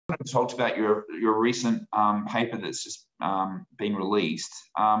talked about your recent paper that's just been released.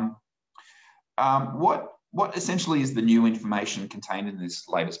 What essentially is the new information contained in this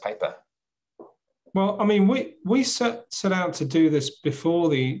latest paper? Well, I mean, we set out to do this before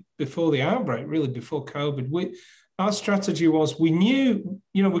the outbreak, really before COVID. Our strategy was, we knew,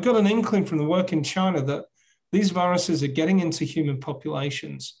 we got an inkling from the work in China that these viruses are getting into human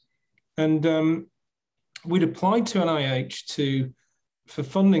populations, and we'd applied to NIH for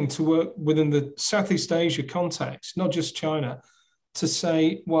funding to work within the Southeast Asia context, not just China, to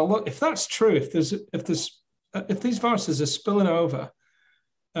say, well, look, if that's true, if these viruses are spilling over,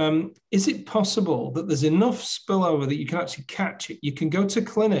 is it possible that there's enough spillover that you can actually catch it? You can go to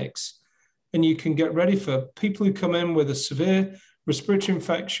clinics and you can get ready for people who come in with a severe respiratory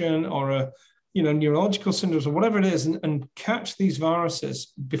infection or a neurological syndromes or whatever it is, and catch these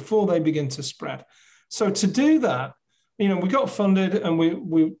viruses before they begin to spread. So to do that, we got funded and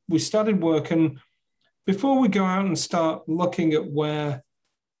we started working. Before we go out and start looking at where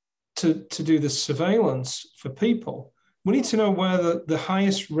to do the surveillance for people, we need to know where the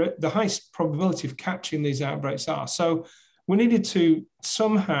highest probability of catching these outbreaks are. So we needed to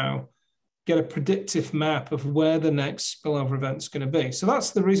somehow get a predictive map of where the next spillover event is going to be. So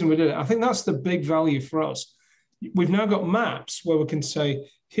that's the reason we did it. I think that's the big value for us. We've now got maps where we can say,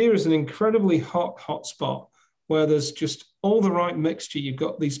 here is an incredibly hot spot where there's just all the right mixture. You've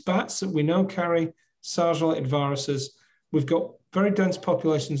got these bats that we know carry SARS-related viruses. We've got very dense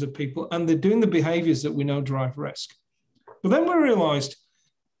populations of people, and they're doing the behaviors that we know drive risk. But then we realized,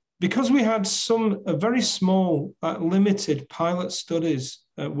 because we had a very small, limited pilot studies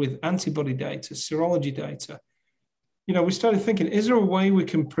with antibody data, serology data, we started thinking, is there a way we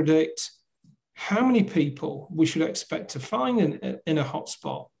can predict how many people we should expect to find in a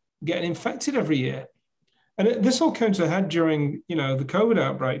hotspot getting infected every year? And this all came to a head during, the COVID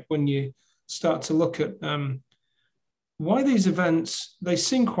outbreak, when you start to look at why these events, they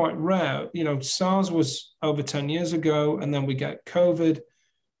seem quite rare. SARS was over 10 years ago, and then we get COVID.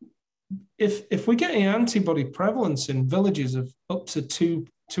 If we get an antibody prevalence in villages of up to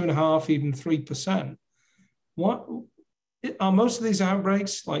 2.5%, even 3%, what are most of these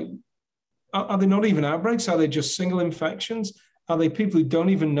outbreaks like? Are they not even outbreaks? Are they just single infections? Are they people who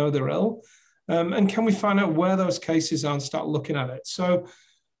don't even know they're ill? And can we find out where those cases are and start looking at it? So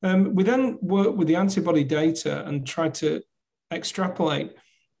we then work with the antibody data and try to extrapolate.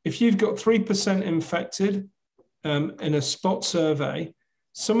 If you've got 3% infected in a spot survey,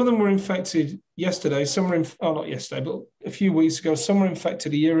 some of them were infected yesterday, some were, not yesterday, but a few weeks ago, some were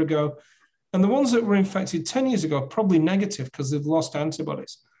infected a year ago. And the ones that were infected 10 years ago are probably negative because they've lost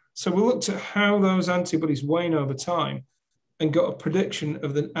antibodies. So we looked at how those antibodies wane over time and got a prediction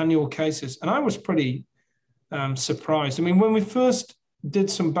of the annual cases. And I was pretty surprised. I mean, when we first did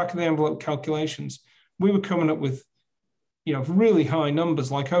some back of the envelope calculations, we were coming up with, really high numbers,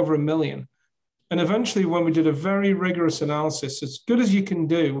 like over 1 million. And eventually, when we did a very rigorous analysis, as good as you can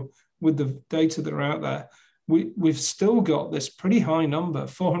do with the data that are out there, we've still got this pretty high number,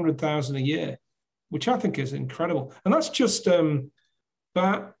 400,000 a year, which I think is incredible. And that's just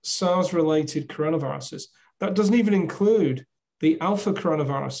bat SARS-related coronaviruses. That doesn't even include the alpha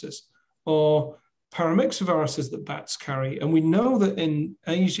coronaviruses or paramyxoviruses that bats carry. And we know that in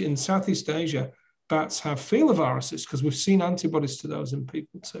Asia, in Southeast Asia, bats have filoviruses because we've seen antibodies to those in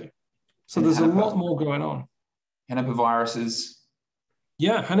people too. So there's a lot more going on. Henipaviruses.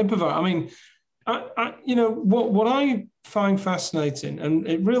 Yeah, henipavirus. I mean, what I find fascinating, and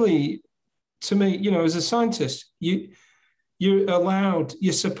it really, to me, as a scientist, you're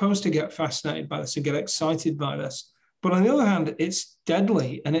supposed to get fascinated by this and get excited by this. But on the other hand, it's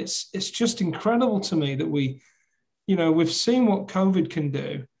deadly. And it's just incredible to me that we've seen what COVID can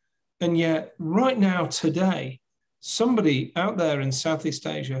do. And yet right now, today, somebody out there in Southeast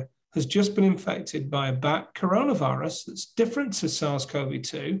Asia has just been infected by a bat coronavirus that's different to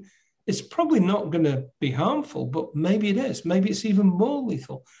SARS-CoV-2. It's probably not going to be harmful, but maybe it is. Maybe it's even more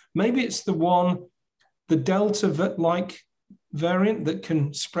lethal. Maybe it's the Delta-like variant that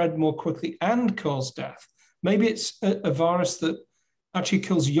can spread more quickly and cause death. Maybe it's a virus that actually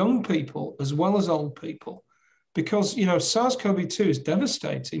kills young people as well as old people. Because, SARS-CoV-2 is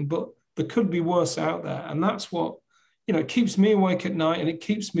devastating, but there could be worse out there. And that's what, it keeps me awake at night, and it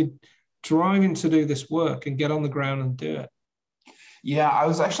keeps me driving to do this work and get on the ground and do it. Yeah, I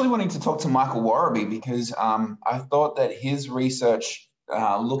was actually wanting to talk to Michael Warraby because I thought that his research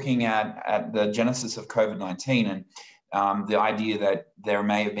looking at the genesis of COVID-19 and the idea that there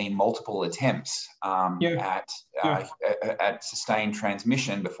may have been multiple attempts at sustained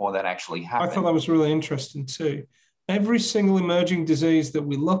transmission before that actually happened. I thought that was really interesting too. every single emerging disease that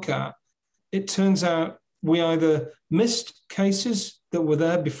we look at, it turns out we either missed cases that were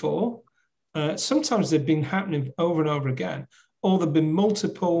there before, sometimes they've been happening over and over again, or there've been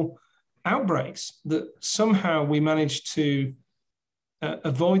multiple outbreaks that somehow we managed to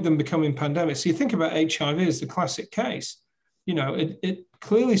avoid them becoming pandemics. So you think about HIV as the classic case. You know, it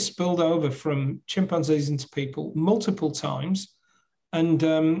clearly spilled over from chimpanzees into people multiple times, and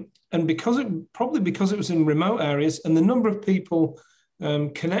because it was in remote areas, and the number of people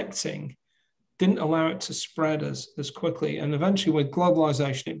connecting didn't allow it to spread as quickly. And eventually, with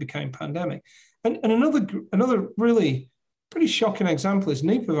globalization, it became pandemic. And another really pretty shocking example is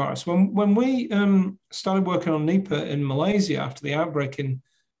Nipah virus. When we started working on Nipah in Malaysia after the outbreak in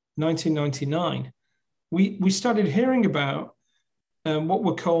 1999, we started hearing about what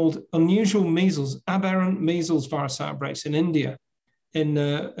were called unusual measles, aberrant measles virus outbreaks in India,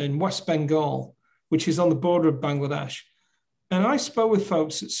 in West Bengal, which is on the border of Bangladesh. And I spoke with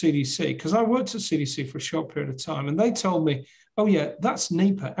folks at CDC, because I worked at CDC for a short period of time, and they told me, oh yeah, that's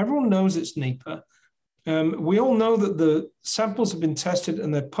Nipah. Everyone knows it's Nipah. We all know that the samples have been tested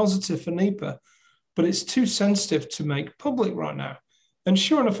and they're positive for Nipah, but it's too sensitive to make public right now. And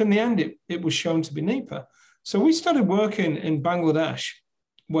sure enough, in the end, it was shown to be Nipah. So we started working in Bangladesh,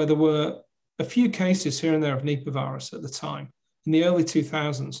 where there were a few cases here and there of Nipah virus at the time, in the early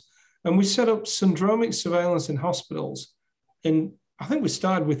 2000s. And we set up syndromic surveillance in hospitals. I think we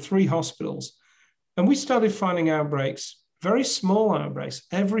started with 3 hospitals. And we started finding outbreaks, very small outbreaks,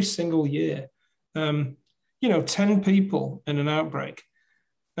 every single year. 10 people in an outbreak.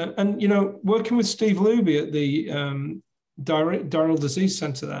 And working with Steve Luby at the Diarrheal Disease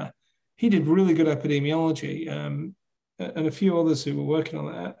Center there, he did really good epidemiology, and a few others who were working on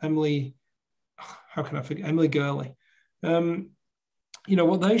that. Emily Gurley.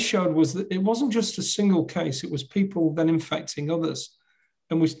 What they showed was that it wasn't just a single case, it was people then infecting others.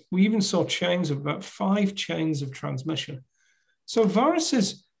 And we even saw chains of about 5 chains of transmission. So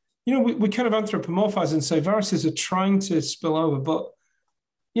viruses, we kind of anthropomorphize and say viruses are trying to spill over, but,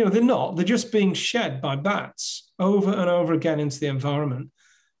 they're not. They're just being shed by bats over and over again into the environment.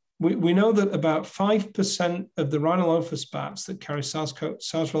 We know that about 5% of the rhinolophus bats that carry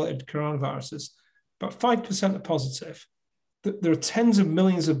SARS-related coronaviruses, about 5% are positive. There are tens of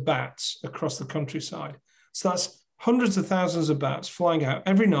millions of bats across the countryside. So that's hundreds of thousands of bats flying out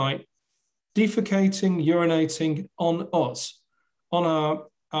every night, defecating, urinating on us, on our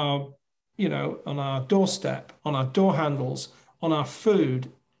doorstep, on our door handles, on our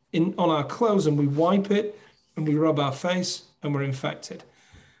food, on our clothes, and we wipe it and we rub our face and we're infected.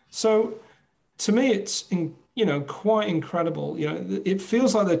 So to me, it's quite incredible. It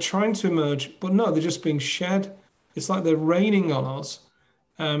feels like they're trying to emerge, but no, they're just being shed. It's like they're raining on us,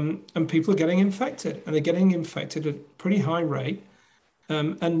 and people are getting infected, and they're getting infected at a pretty high rate.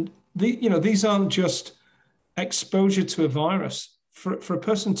 These aren't just exposure to a virus. For a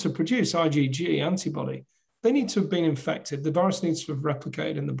person to produce IgG antibody, they need to have been infected. The virus needs to have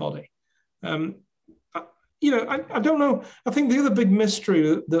replicated in the body. I don't know. I think the other big mystery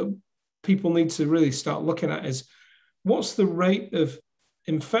that people need to really start looking at is what's the rate of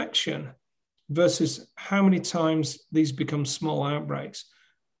infection versus how many times these become small outbreaks.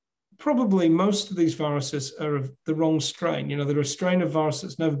 Probably most of these viruses are of the wrong strain. They're a strain of virus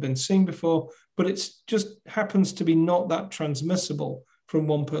that's never been seen before, but it just happens to be not that transmissible from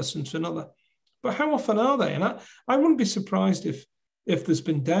one person to another. But how often are they? And I wouldn't be surprised if there's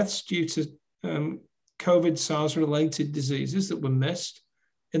been deaths due to COVID SARS-related diseases that were missed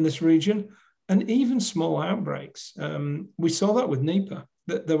in this region, and even small outbreaks. We saw that with Nipah.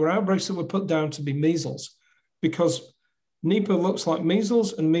 There were outbreaks that were put down to be measles because Nipah looks like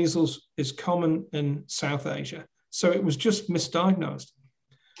measles, and measles is common in South Asia. So it was just misdiagnosed.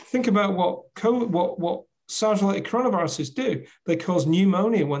 Think about what SARS-related coronaviruses do. They cause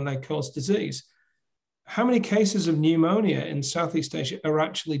pneumonia when they cause disease. How many cases of pneumonia in Southeast Asia are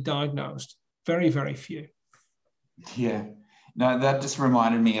actually diagnosed? Very, very few. Yeah. No, that just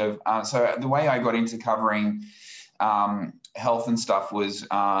reminded me of, so the way I got into covering health and stuff was,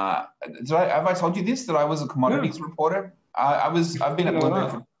 have I told you this, that I was a commodities reporter? I've been at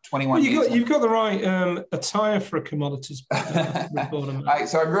Bloomberg for 21 years. You've got the right attire for a commodities reporter.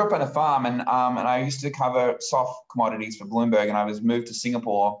 So I grew up on a farm, and I used to cover soft commodities for Bloomberg, and I was moved to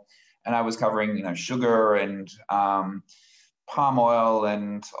Singapore, and I was covering sugar and palm oil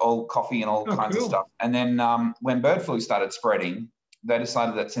and all coffee and all kinds of stuff. And then when bird flu started spreading, they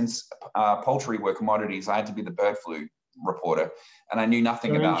decided that since poultry were commodities, I had to be the bird flu reporter, and I knew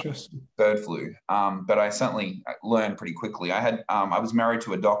nothing Very about interesting. bird flu. But I certainly learned pretty quickly. I was married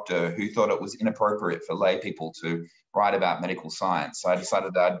to a doctor who thought it was inappropriate for lay people to write about medical science. So I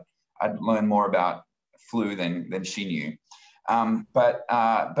decided that I'd learn more about flu than she knew.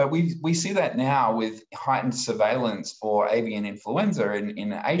 But we see that now with heightened surveillance for avian influenza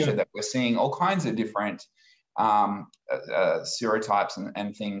in Asia, that we're seeing all kinds of different serotypes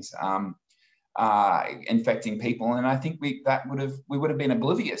and things infecting people. And I think we would have been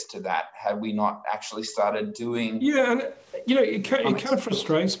oblivious to that had we not actually started doing. Yeah, and it kind of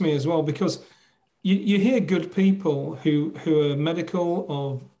frustrates me as well, because you hear good people who are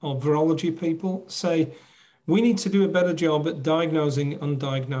medical or virology people say, we need to do a better job at diagnosing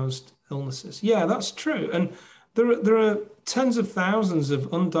undiagnosed illnesses. Yeah, that's true. And there are tens of thousands of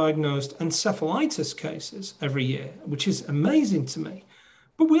undiagnosed encephalitis cases every year, which is amazing to me.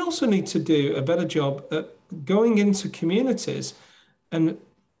 But we also need to do a better job at going into communities and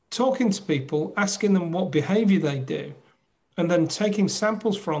talking to people, asking them what behavior they do, and then taking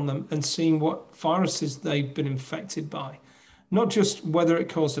samples from them and seeing what viruses they've been infected by. Not just whether it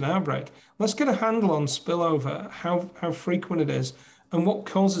caused an outbreak. Let's get a handle on spillover, how frequent it is, and what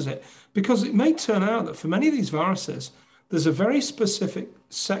causes it. Because it may turn out that for many of these viruses, there's a very specific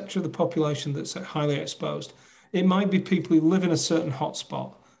sector of the population that's highly exposed. It might be people who live in a certain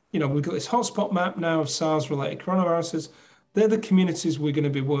hotspot. We've got this hotspot map now of SARS-related coronaviruses. They're the communities we're going to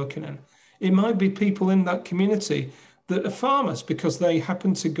be working in. It might be people in that community that are farmers because they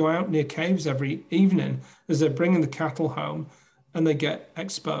happen to go out near caves every evening as they're bringing the cattle home and they get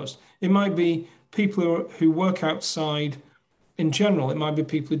exposed. It might be people who work outside in general. It might be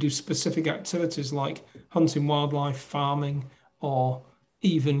people who do specific activities like hunting wildlife, farming, or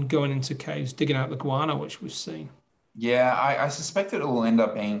even going into caves, digging out the guano, which we've seen. Yeah, I suspect it will end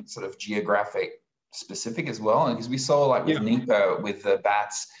up being sort of geographic specific as well, because we saw with Nipah, with the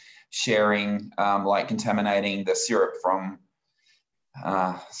bats sharing, contaminating the syrup from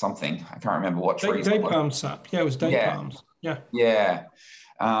something. I can't remember what trees. Date palm sap. Yeah, it was date palms. Yeah. Yeah.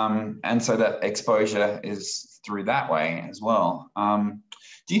 And so that exposure is through that way as well.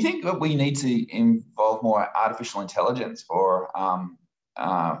 Do you think that we need to involve more artificial intelligence for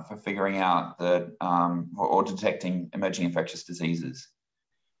figuring out or detecting emerging infectious diseases?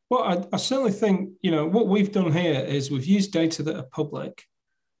 Well, I certainly think, what we've done here is we've used data that are public,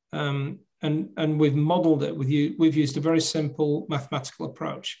 and we've modeled it. We've used a very simple mathematical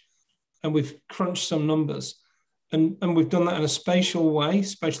approach, and we've crunched some numbers. And we've done that in a spatial way,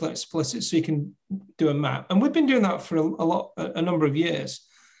 spatially explicit, so you can do a map. And we've been doing that for a number of years.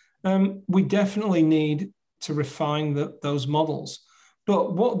 We definitely need to refine those models.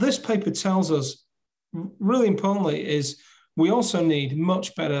 But what this paper tells us, really importantly, is we also need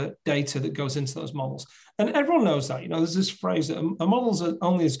much better data that goes into those models. And everyone knows that. There's this phrase that a models are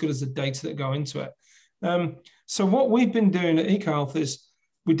only as good as the data that go into it. So what we've been doing at EcoHealth is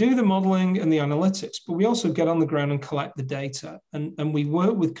we do the modeling and the analytics, but we also get on the ground and collect the data. And we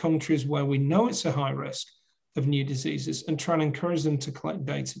work with countries where we know it's a high risk of new diseases and try and encourage them to collect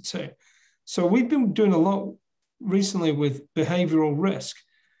data too. So we've been doing a lot recently with behavioral risk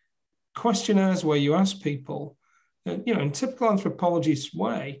questionnaires where you ask people, in typical anthropologist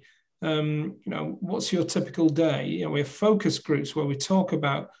way, what's your typical day? We have focus groups where we talk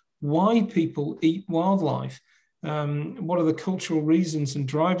about why people eat wildlife. What are the cultural reasons and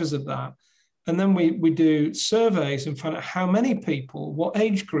drivers of that? And then we do surveys and find out how many people, what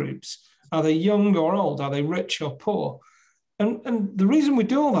age groups, are they young or old? Are they rich or poor? And the reason we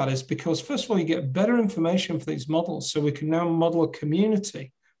do all that is because, first of all, you get better information for these models, so we can now model a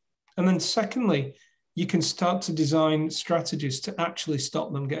community. And then secondly, you can start to design strategies to actually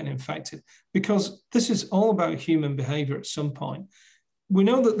stop them getting infected, because this is all about human behavior at some point. We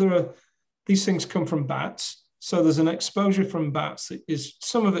know that these things come from bats. So there's an exposure from bats that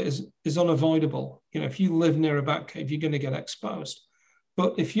some of it is unavoidable. If you live near a bat cave, you're going to get exposed.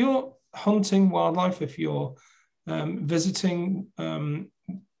 But if you're hunting wildlife, if you're visiting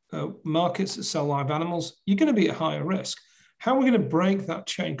markets that sell live animals, you're going to be at higher risk. How are we going to break that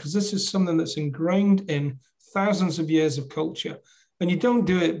chain? Because this is something that's ingrained in thousands of years of culture. And you don't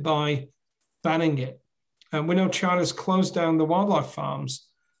do it by banning it. And we know China's closed down the wildlife farms.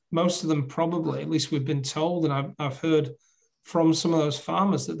 Most of them probably, at least we've been told, and I've heard from some of those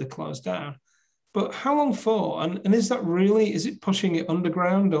farmers that they're closed down. But how long for? And is it pushing it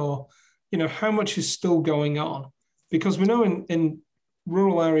underground, or, how much is still going on? Because we know in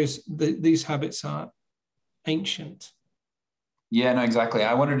rural areas, these habits are ancient. Yeah, no, exactly.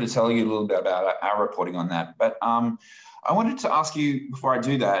 I wanted to tell you a little bit about our reporting on that. But I wanted to ask you, before I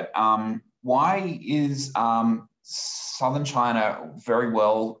do that, why is southern China very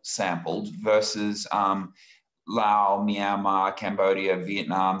well sampled versus Laos, Myanmar, Cambodia,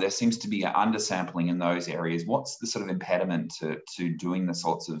 Vietnam. There seems to be an undersampling in those areas. What's the sort of impediment to doing the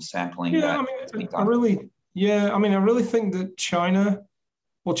sorts of sampling Yeah, that's being I done? really think that China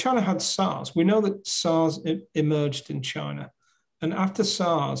had SARS. We know that SARS emerged in China. And after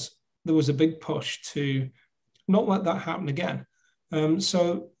SARS, there was a big push to not let that happen again.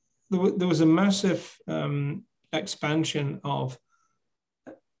 So there was a massive expansion of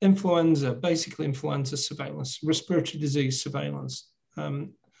basically influenza surveillance, respiratory disease surveillance,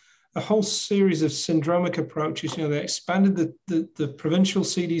 a whole series of syndromic approaches. They expanded the provincial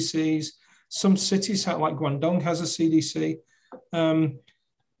CDCs. Some cities, like Guangdong, has a CDC,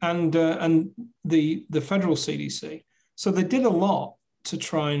 and the federal CDC. So they did a lot to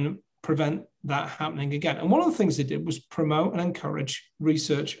try and prevent that happening again. And one of the things they did was promote and encourage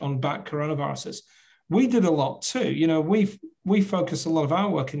research on bat coronaviruses. We did a lot too. We focused a lot of our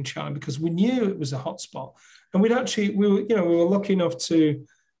work in China because we knew it was a hotspot, and we were lucky enough to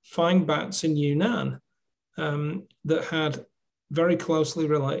find bats in Yunnan that had very closely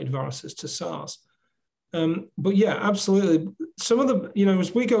related viruses to SARS. But yeah, absolutely. Some of the,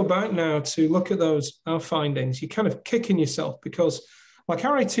 as we go back now to look at our findings, you're kind of kicking yourself because, like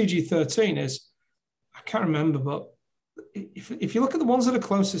RATG13 is, I can't remember, but if you look at the ones that are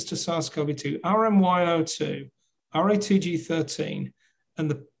closest to SARS-CoV-2, RMYN02, RATG13,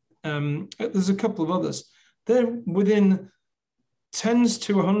 and there's a couple of others, they're within tens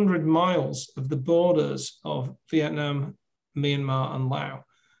to 100 miles of the borders of Vietnam, Myanmar, and Laos.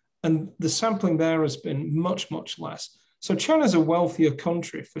 And the sampling there has been much, much less. So China's a wealthier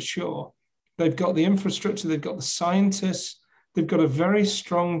country for sure. They've got the infrastructure, they've got the scientists, they've got a very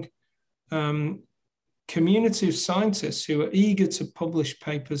strong community of scientists who are eager to publish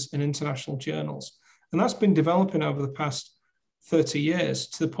papers in international journals. And that's been developing over the past 30 years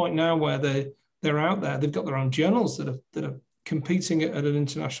to the point now where they're out there. They've got their own journals that are competing at an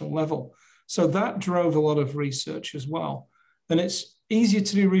international level. So that drove a lot of research as well. And it's easier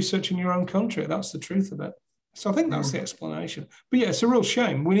to do research in your own country. That's the truth of it. So I think that's the explanation. But yeah, it's a real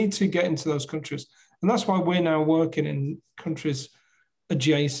shame. We need to get into those countries. And that's why we're now working in countries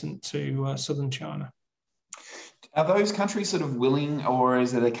adjacent to southern China. Are those countries sort of willing, or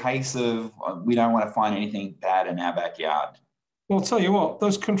is it a case of we don't want to find anything bad in our backyard? Well, I'll tell you what,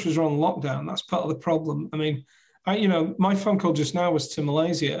 those countries are on lockdown. That's part of the problem. I mean, my phone call just now was to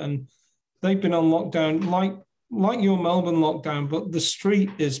Malaysia, and they've been on lockdown like your Melbourne lockdown, but the street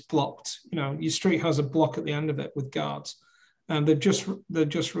is blocked. Your street has a block at the end of it with guards. And they've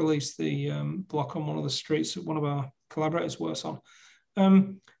just released the block on one of the streets that one of our collaborators works on.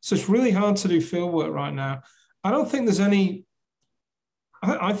 So it's really hard to do field work right now. I don't think there's any.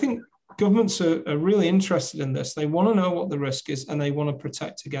 I think governments are really interested in this. They want to know what the risk is and they want to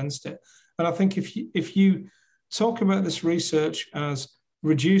protect against it. And I think if you talk about this research as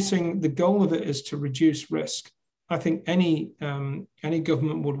reducing, the goal of it is to reduce risk. I think any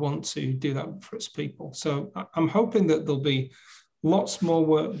government would want to do that for its people. So I'm hoping that there'll be lots more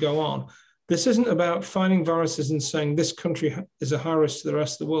work go on. This isn't about finding viruses and saying this country is a high risk to the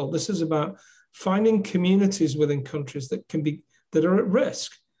rest of the world. This is about finding communities within countries that are at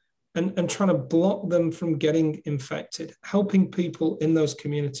risk and trying to block them from getting infected, helping people in those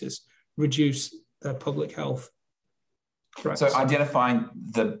communities reduce their public health threats. So identifying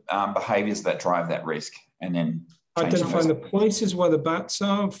the behaviors that drive that risk and then identifying the places where the bats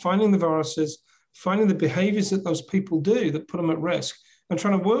are, finding the viruses, finding the behaviors that those people do that put them at risk, and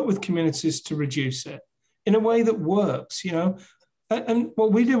trying to work with communities to reduce it in a way that works, And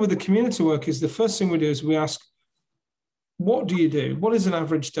what we do with the community work is the first thing we do is we ask, what do you do? What is an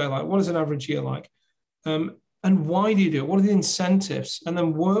average day like? What is an average year like? And why do you do it? What are the incentives? And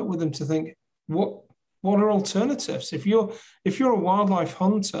then work with them to think, what are alternatives? If you're a wildlife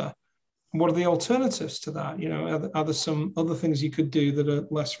hunter, what are the alternatives to that? Are there some other things you could do that are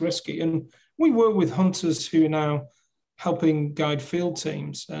less risky? And we work with hunters who are now helping guide field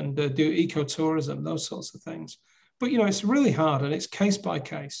teams and do ecotourism, those sorts of things. But, it's really hard and it's case by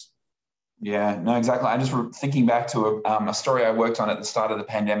case. Yeah, no, exactly. I'm just thinking back to a story I worked on at the start of the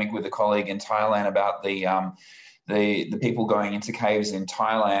pandemic with a colleague in Thailand about the people going into caves in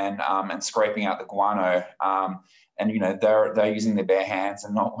Thailand and scraping out the guano. And, they're using their bare hands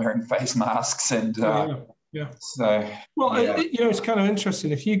and not wearing face masks. And yeah. So, well, yeah. It's kind of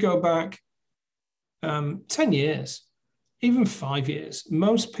interesting. If you go back 10 years, even 5 years,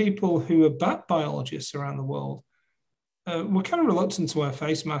 most people who are bat biologists around the world were kind of reluctant to wear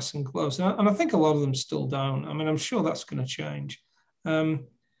face masks and gloves. And I think a lot of them still don't. I mean, I'm sure that's going to change.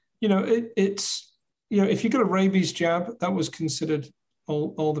 It's if you got a rabies jab, that was considered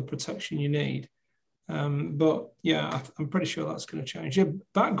all the protection you need. But yeah, I'm pretty sure that's going to change. Yeah,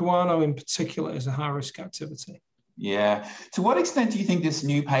 bat guano in particular is a high risk activity. Yeah. To what extent do you think this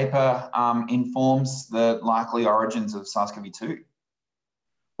new paper informs the likely origins of SARS-CoV-2?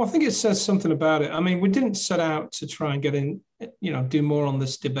 Well, I think it says something about it. I mean, we didn't set out to try and get in, do more on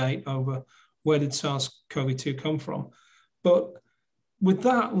this debate over where did SARS-CoV-2 come from. But with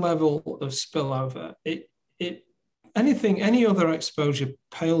that level of spillover, any other exposure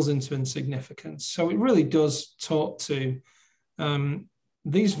pales into insignificance. So it really does talk to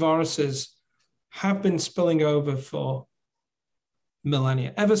these viruses have been spilling over for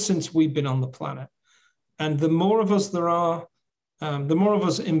millennia, ever since we've been on the planet. And the more of us there are, the more of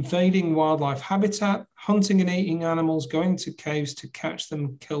us invading wildlife habitat, hunting and eating animals, going to caves to catch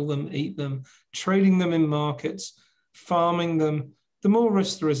them, kill them, eat them, trading them in markets, farming them, the more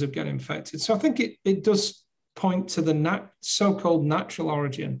risk there is of getting infected. So I think it does point to the so-called natural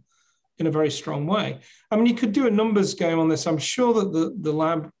origin in a very strong way. I mean, you could do a numbers game on this. I'm sure that the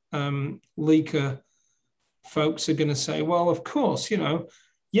lab leaker folks are going to say, well, of course,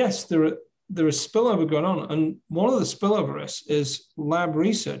 yes, there is spillover going on. And one of the spillover risks is lab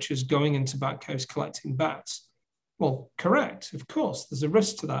researchers going into bat caves collecting bats. Well, correct. Of course, there's a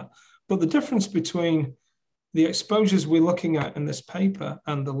risk to that. But the difference between the exposures we're looking at in this paper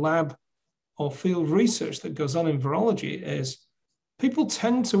and the lab or field research that goes on in virology is people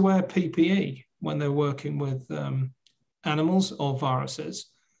tend to wear PPE when they're working with animals or viruses.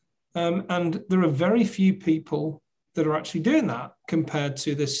 And there are very few people that are actually doing that compared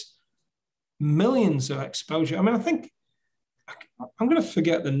to this millions of exposure. I mean, I think I'm going to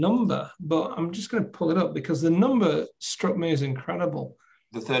forget the number, but I'm just going to pull it up because the number struck me as incredible.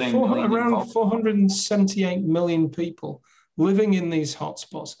 The 13 million around 478 million people living in these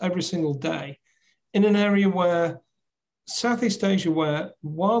hotspots every single day in an area where Southeast Asia, where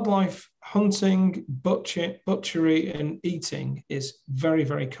wildlife hunting, butchery and eating is very,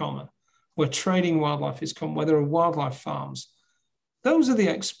 very common, where trading wildlife is common, where there are wildlife farms. Those are the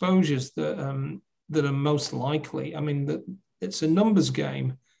exposures that are most likely. I mean, it's a numbers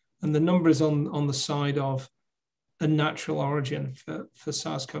game, and the number is on the side of a natural origin for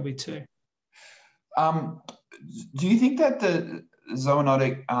SARS-CoV-2. Do you think that the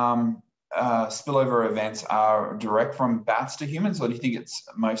zoonotic spillover events are direct from bats to humans, or do you think it's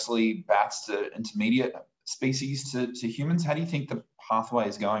mostly bats to intermediate species to humans? How do you think the pathway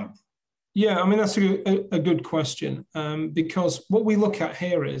is going? Yeah, I mean, that's a good question, because what we look at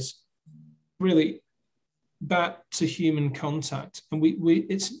here is really bat to human contact. And we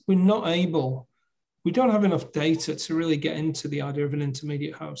don't have enough data to really get into the idea of an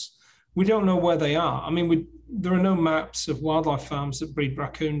intermediate host. We don't know where they are. I mean, there are no maps of wildlife farms that breed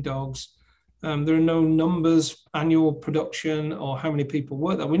raccoon dogs. There are no numbers, annual production, or how many people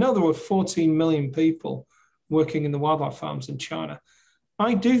work there. We know there were 14 million people working in the wildlife farms in China.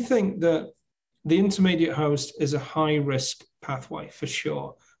 I do think that the intermediate host is a high risk pathway for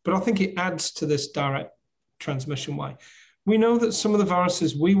sure, but I think it adds to this direct transmission way. We know that some of the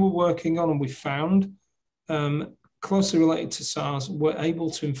viruses we were working on and we found closely related to SARS were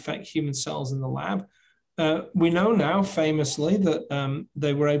able to infect human cells in the lab. We know now famously that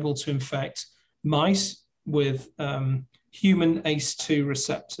they were able to infect mice with human ACE2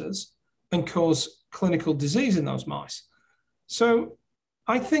 receptors and cause clinical disease in those mice. So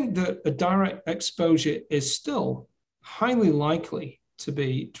I think that a direct exposure is still highly likely to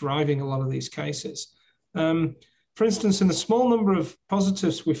be driving a lot of these cases. For instance, in the small number of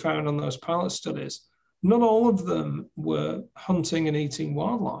positives we found on those pilot studies, not all of them were hunting and eating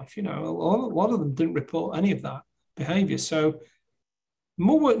wildlife. A lot of them didn't report any of that behavior. So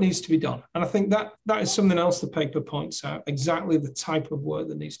more work needs to be done. And I think that is something else the paper points out, exactly the type of work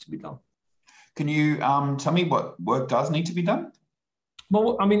that needs to be done. Can you tell me what work does need to be done?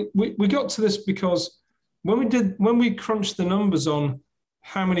 Well, I mean, we got to this because when we crunched the numbers on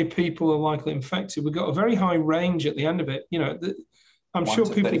how many people are likely infected, we got a very high range at the end of it. I'm sure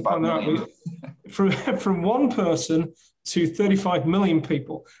people find out from one person to 35 million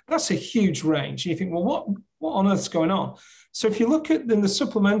people. That's a huge range. And you think, well, what on earth's going on? So if you look at in the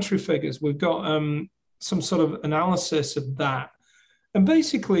supplementary figures, we've got some sort of analysis of that. And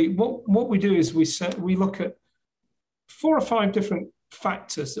basically what we do is we look at 4 or 5 different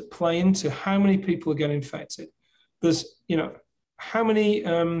factors that play into how many people are getting infected. There's, how many,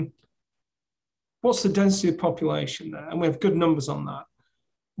 what's the density of population there? And we have good numbers on that.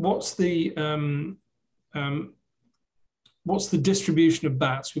 What's the distribution of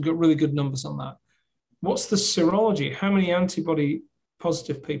bats? We've got really good numbers on that. What's the serology? How many antibody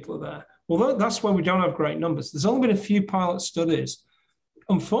positive people are there? although that's where we don't have great numbers. There's only been a few pilot studies.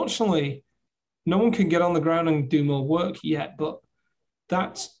 Unfortunately, no one can get on the ground and do more work yet, but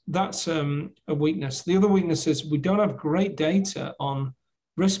that's a weakness. The other weakness is we don't have great data on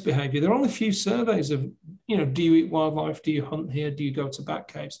risk behavior. There are only a few surveys of, do you eat wildlife? Do you hunt here? Do you go to bat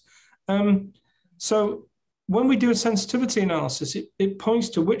caves? So when we do a sensitivity analysis, it points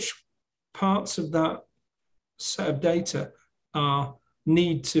to which parts of that set of data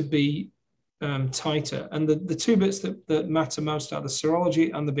need to be tighter. And the two bits that matter most are the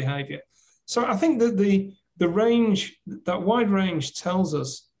serology and the behavior. So I think that the range, that wide range, tells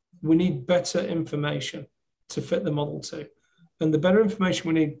us we need better information to fit the model to. And the better information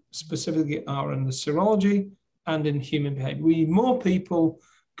we need specifically are in the serology and in human behavior. We need more people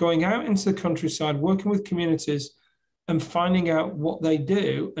going out into the countryside, working with communities and finding out what they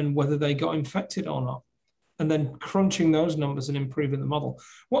do and whether they got infected or not, and then crunching those numbers and improving the model.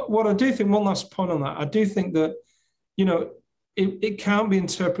 What I do think, one last point on that, I do think that, it can't be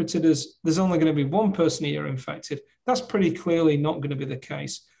interpreted as there's only going to be one person a year infected. That's pretty clearly not going to be the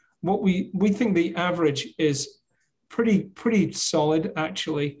case. What we think the average is pretty solid,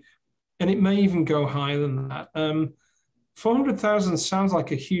 actually, and it may even go higher than that. 400,000 sounds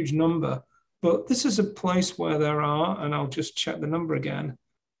like a huge number, but this is a place where there are, and I'll just check the number again,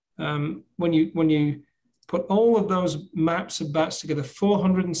 when you put all of those maps of bats together,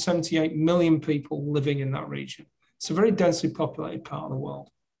 478 million people living in that region. It's a very densely populated part of the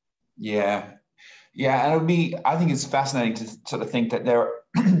world. Yeah. And I think it's fascinating to sort of think that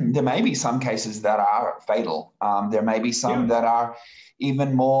there may be some cases that are fatal. There may be some that are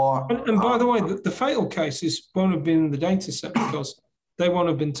even more. And by the way, the fatal cases won't have been in the data set because they won't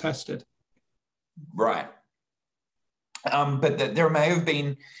have been tested. Right. But there may have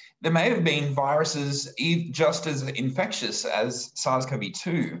been viruses just as infectious as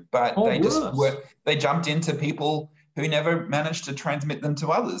SARS-CoV-2, but they jumped into people who never managed to transmit them to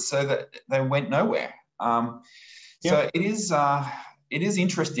others, so that they went nowhere. So it is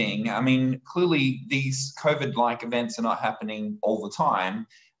interesting. I mean, clearly these COVID-like events are not happening all the time,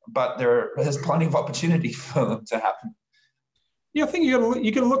 but there's plenty of opportunity for them to happen. Yeah, I think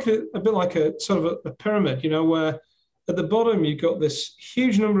you got to look at it a bit like a sort of a pyramid, where at the bottom, you've got this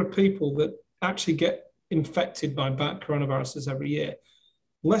huge number of people that actually get infected by bat coronaviruses every year.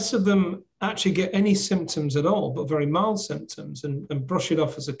 Less of them actually get any symptoms at all, but very mild symptoms, and brush it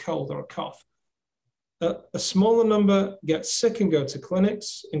off as a cold or a cough. A smaller number get sick and go to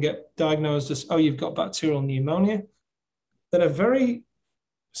clinics and get diagnosed as, you've got bacterial pneumonia. Then a very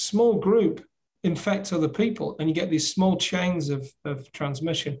small group infect other people, and you get these small chains of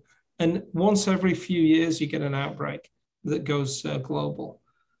transmission. And once every few years, you get an outbreak that goes global.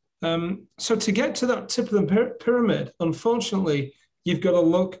 So to get to that tip of the pyramid, unfortunately, you've got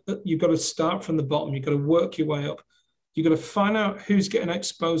to start from the bottom. You've got to work your way up. You've got to find out who's getting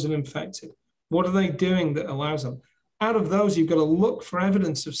exposed and infected. What are they doing that allows them? Out of those, you've got to look for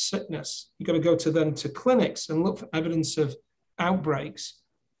evidence of sickness. You've got to go to clinics and look for evidence of outbreaks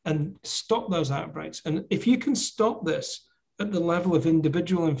and stop those outbreaks. And if you can stop this at the level of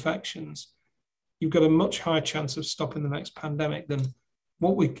individual infections, you've got a much higher chance of stopping the next pandemic than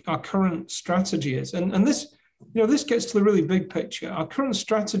what our current strategy is. And this, this gets to the really big picture. Our current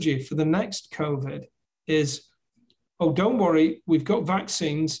strategy for the next COVID is, don't worry, we've got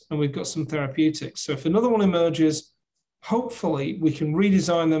vaccines and we've got some therapeutics. So if another one emerges, hopefully we can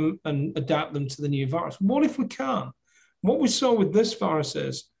redesign them and adapt them to the new virus. What if we can't? What we saw with this virus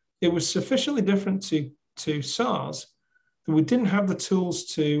is it was sufficiently different to SARS that we didn't have the tools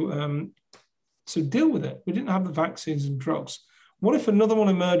to deal with it. We didn't have the vaccines and drugs. What if another one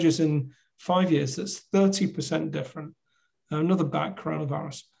emerges in 5 years that's 30% different, another bat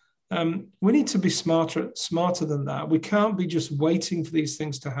coronavirus? We need to be smarter than that. We can't be just waiting for these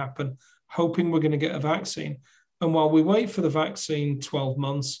things to happen, hoping we're going to get a vaccine. And while we wait for the vaccine 12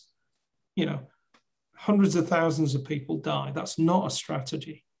 months, hundreds of thousands of people die. That's not a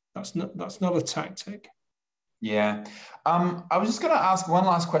strategy. That's not a tactic. Yeah. I was just going to ask one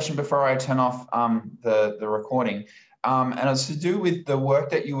last question before I turn off the recording. And it's to do with the work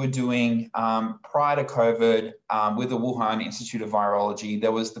that you were doing prior to COVID with the Wuhan Institute of Virology.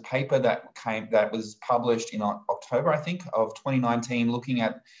 There was the paper that was published in October, I think, of 2019, looking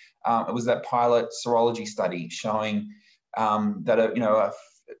at it was that pilot serology study showing that a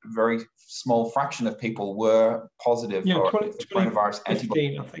very small fraction of people were positive for coronavirus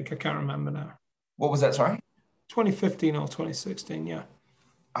antibodies. I think, I can't remember now. What was that? Sorry. 2015 or 2016, yeah.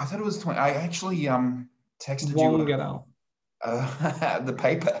 I thought it was 20. I actually texted Wong you et al. The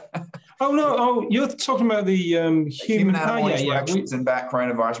paper. Oh no! Oh, you're talking about the human animal interactions and bat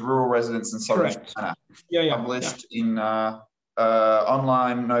coronavirus, rural residents in southern China. Published in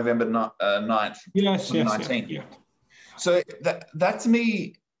online November 9th, 2019. Yes. So that to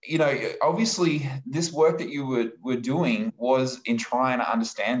me, obviously this work that you were doing was in trying to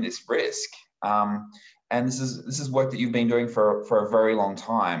understand this risk. And this is work that you've been doing for a very long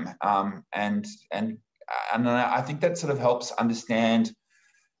time. And I think that sort of helps understand,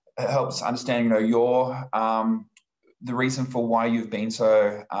 your the reason for why you've been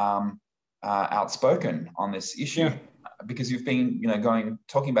so outspoken on this issue, because you've been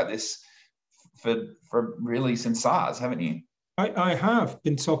talking about this for really since SARS, haven't you? I have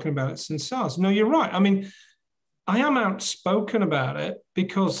been talking about it since SARS. No, you're right. I mean, I am outspoken about it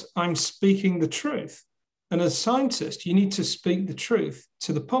because I'm speaking the truth. And as a scientist, you need to speak the truth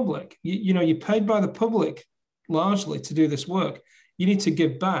to the public. You're paid by the public largely to do this work. You need to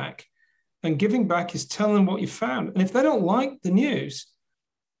give back. And giving back is telling them what you found. And if they don't like the news,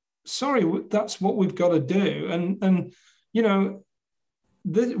 sorry, that's what we've got to do. And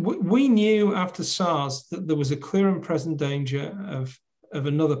we knew after SARS that there was a clear and present danger of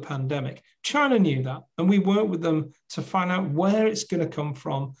another pandemic. China knew that. And we worked with them to find out where it's going to come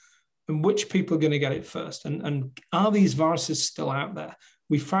from and which people are going to get it first. And are these viruses still out there?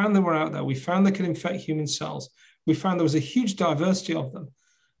 We found they were out there. We found they could infect human cells. We found there was a huge diversity of them.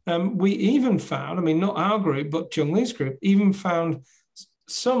 We even found, not our group, but Jung Lee's group, even found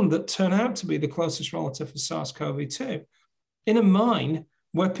some that turn out to be the closest relative of SARS-CoV-2 in a mine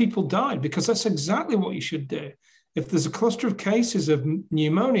where people died, because that's exactly what you should do. If there's a cluster of cases of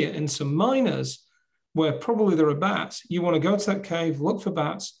pneumonia in some miners where probably there are bats, you want to go to that cave, look for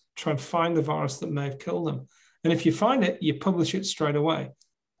bats, try and find the virus that may have killed them. And if you find it, you publish it straight away.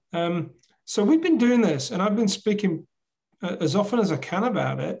 So we've been doing this, and I've been speaking as often as I can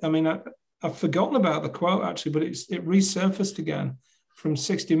about it. I've forgotten about the quote actually, but it resurfaced again from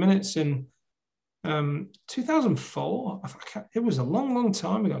 60 Minutes in 2004. It was a long, long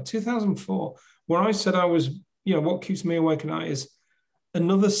time ago, 2004, where I said I was, what keeps me awake at night is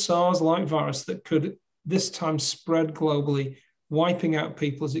another SARS-like virus that could this time spread globally, wiping out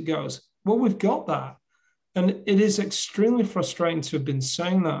people as it goes. Well, we've got that. And it is extremely frustrating to have been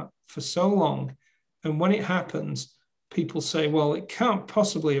saying that for so long. And when it happens, people say, well, it can't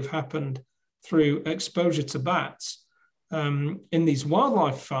possibly have happened through exposure to bats. In these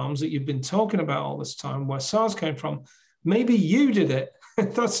wildlife farms that you've been talking about all this time, where SARS came from, maybe you did it.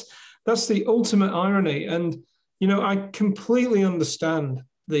 That's the ultimate irony. And, I completely understand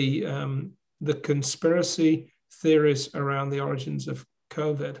the conspiracy theories around the origins of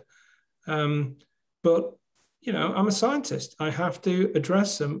COVID. But, I'm a scientist. I have to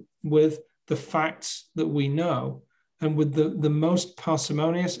address them with the facts that we know and with the most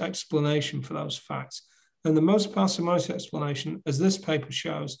parsimonious explanation for those facts. And the most parsimonious explanation, as this paper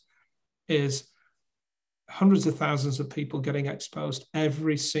shows, is hundreds of thousands of people getting exposed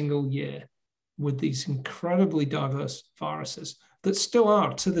every single year with these incredibly diverse viruses that still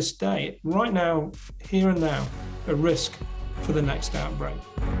are, to this day, right now, here and now, a risk for the next outbreak.